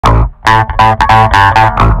Hi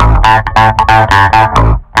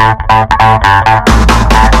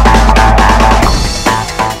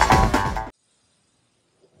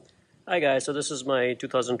guys, so this is my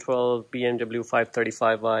 2012 BMW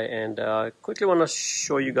 535i, and quickly want to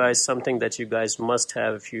show you guys something that you guys must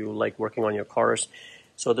have if you like working on your cars.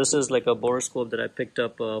 So this is like a borescope that I picked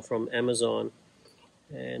up from Amazon,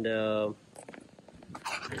 and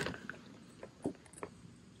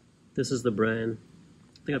this is the brand.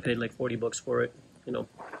 I think I paid like 40 bucks for it. You know,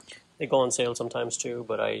 they go on sale sometimes too,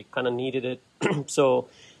 but I kind of needed it. So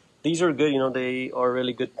these are good, you know, they are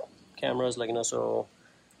really good cameras, like, you know, so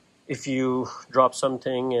if you drop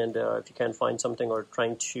something and if you can't find something or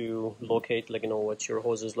trying to locate, like, you know, what your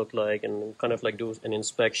hoses look like and kind of like do an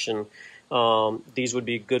inspection, these would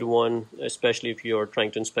be a good one, especially if you're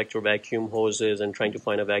trying to inspect your vacuum hoses and trying to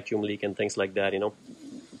find a vacuum leak and things like that, you know.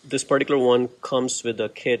 This particular one comes with a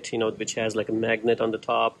kit, you know, which has like a magnet on the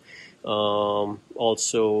top,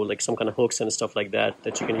 also like some kind of hooks and stuff like that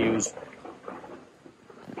that you can use.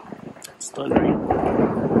 It's thundering.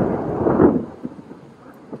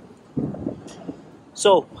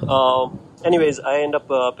 So, anyways, I end up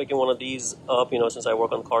picking one of these up, you know, since I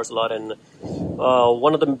work on cars a lot, and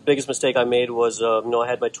one of the biggest mistake I made was, you know, I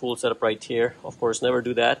had my tool set up right here. Of course, never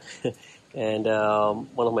do that. And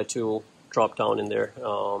one of my tool dropped down in there,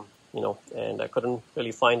 you know, and I couldn't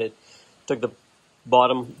really find it. Took the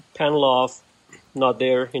bottom panel off, not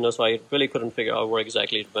there, you know, so I really couldn't figure out where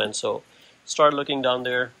exactly it went. So, started looking down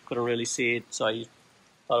there, couldn't really see it, so I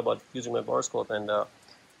thought about using my borescope, and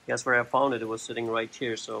guess where I found it? It was sitting right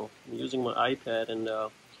here. So I'm using my iPad and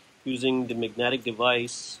using the magnetic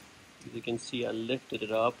device. As you can see, I lifted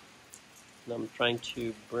it up and I'm trying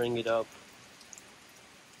to bring it up.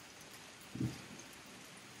 I'm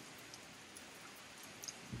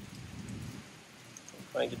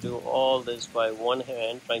trying to do all this by one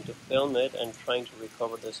hand, trying to film it and trying to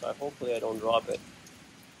recover this. Hopefully I don't drop it.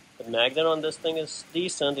 The magnet on this thing is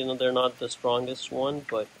decent, you know, they're not the strongest one,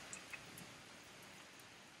 but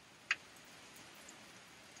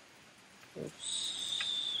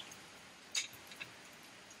oops.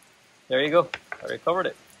 There you go. I recovered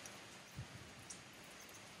it.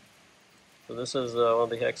 So this is one of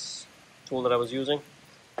the hex tool that I was using,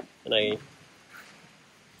 and I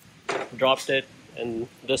dropped it, and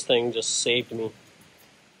this thing just saved me a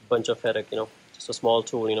bunch of headache. You know, just a small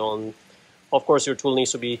tool. You know, and of course your tool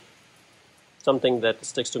needs to be something that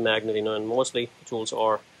sticks to magnet. You know, and mostly tools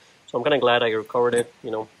are. So I'm kind of glad I recovered it.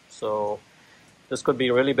 You know, so. This could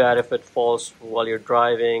be really bad if it falls while you're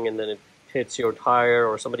driving and then it hits your tire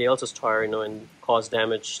or somebody else's tire, you know, and cause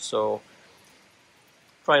damage. So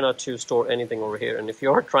try not to store anything over here. And if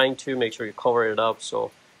you're trying to, make sure you cover it up,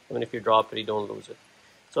 so even if you drop it, you don't lose it.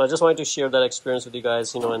 So I just wanted to share that experience with you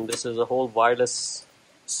guys, you know, and this is a whole wireless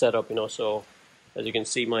setup, you know. So as you can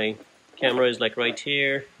see, my camera is like right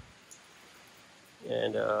here.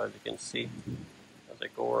 And as you can see, as I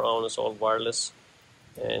go around, it's all wireless.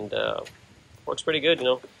 And works pretty good, you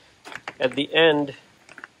know. At the end,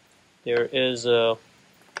 there is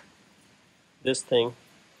this thing.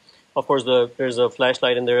 Of course, there's a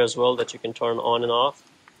flashlight in there as well that you can turn on and off.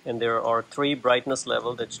 And there are 3 brightness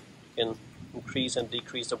levels that you can increase and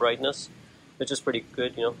decrease the brightness, which is pretty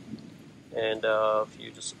good, you know. And if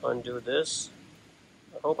you just undo this,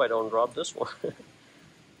 I hope I don't drop this one.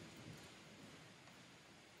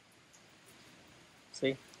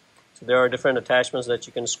 See? So there are different attachments that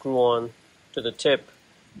you can screw on to the tip,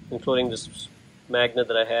 including this magnet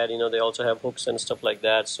that I had. You know, they also have hooks and stuff like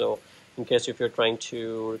that, so in case if you're trying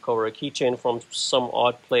to recover a keychain from some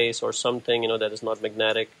odd place or something, you know, that is not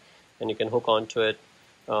magnetic, and you can hook onto it,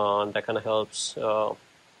 that kind of helps.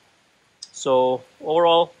 So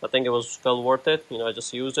overall, I think it was well worth it. You know, I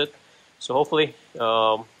just used it, so hopefully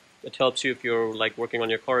it helps you if you're like working on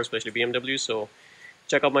your car, especially BMW. So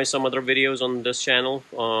check out my some other videos on this channel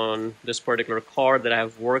on this particular car that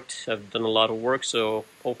I've worked. I've done a lot of work, so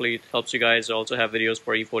hopefully it helps you guys. I also have videos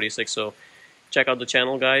for E46, so check out the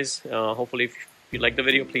channel, guys. Hopefully if you like the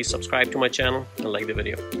video, please subscribe to my channel and like the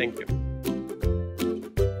video. Thank you.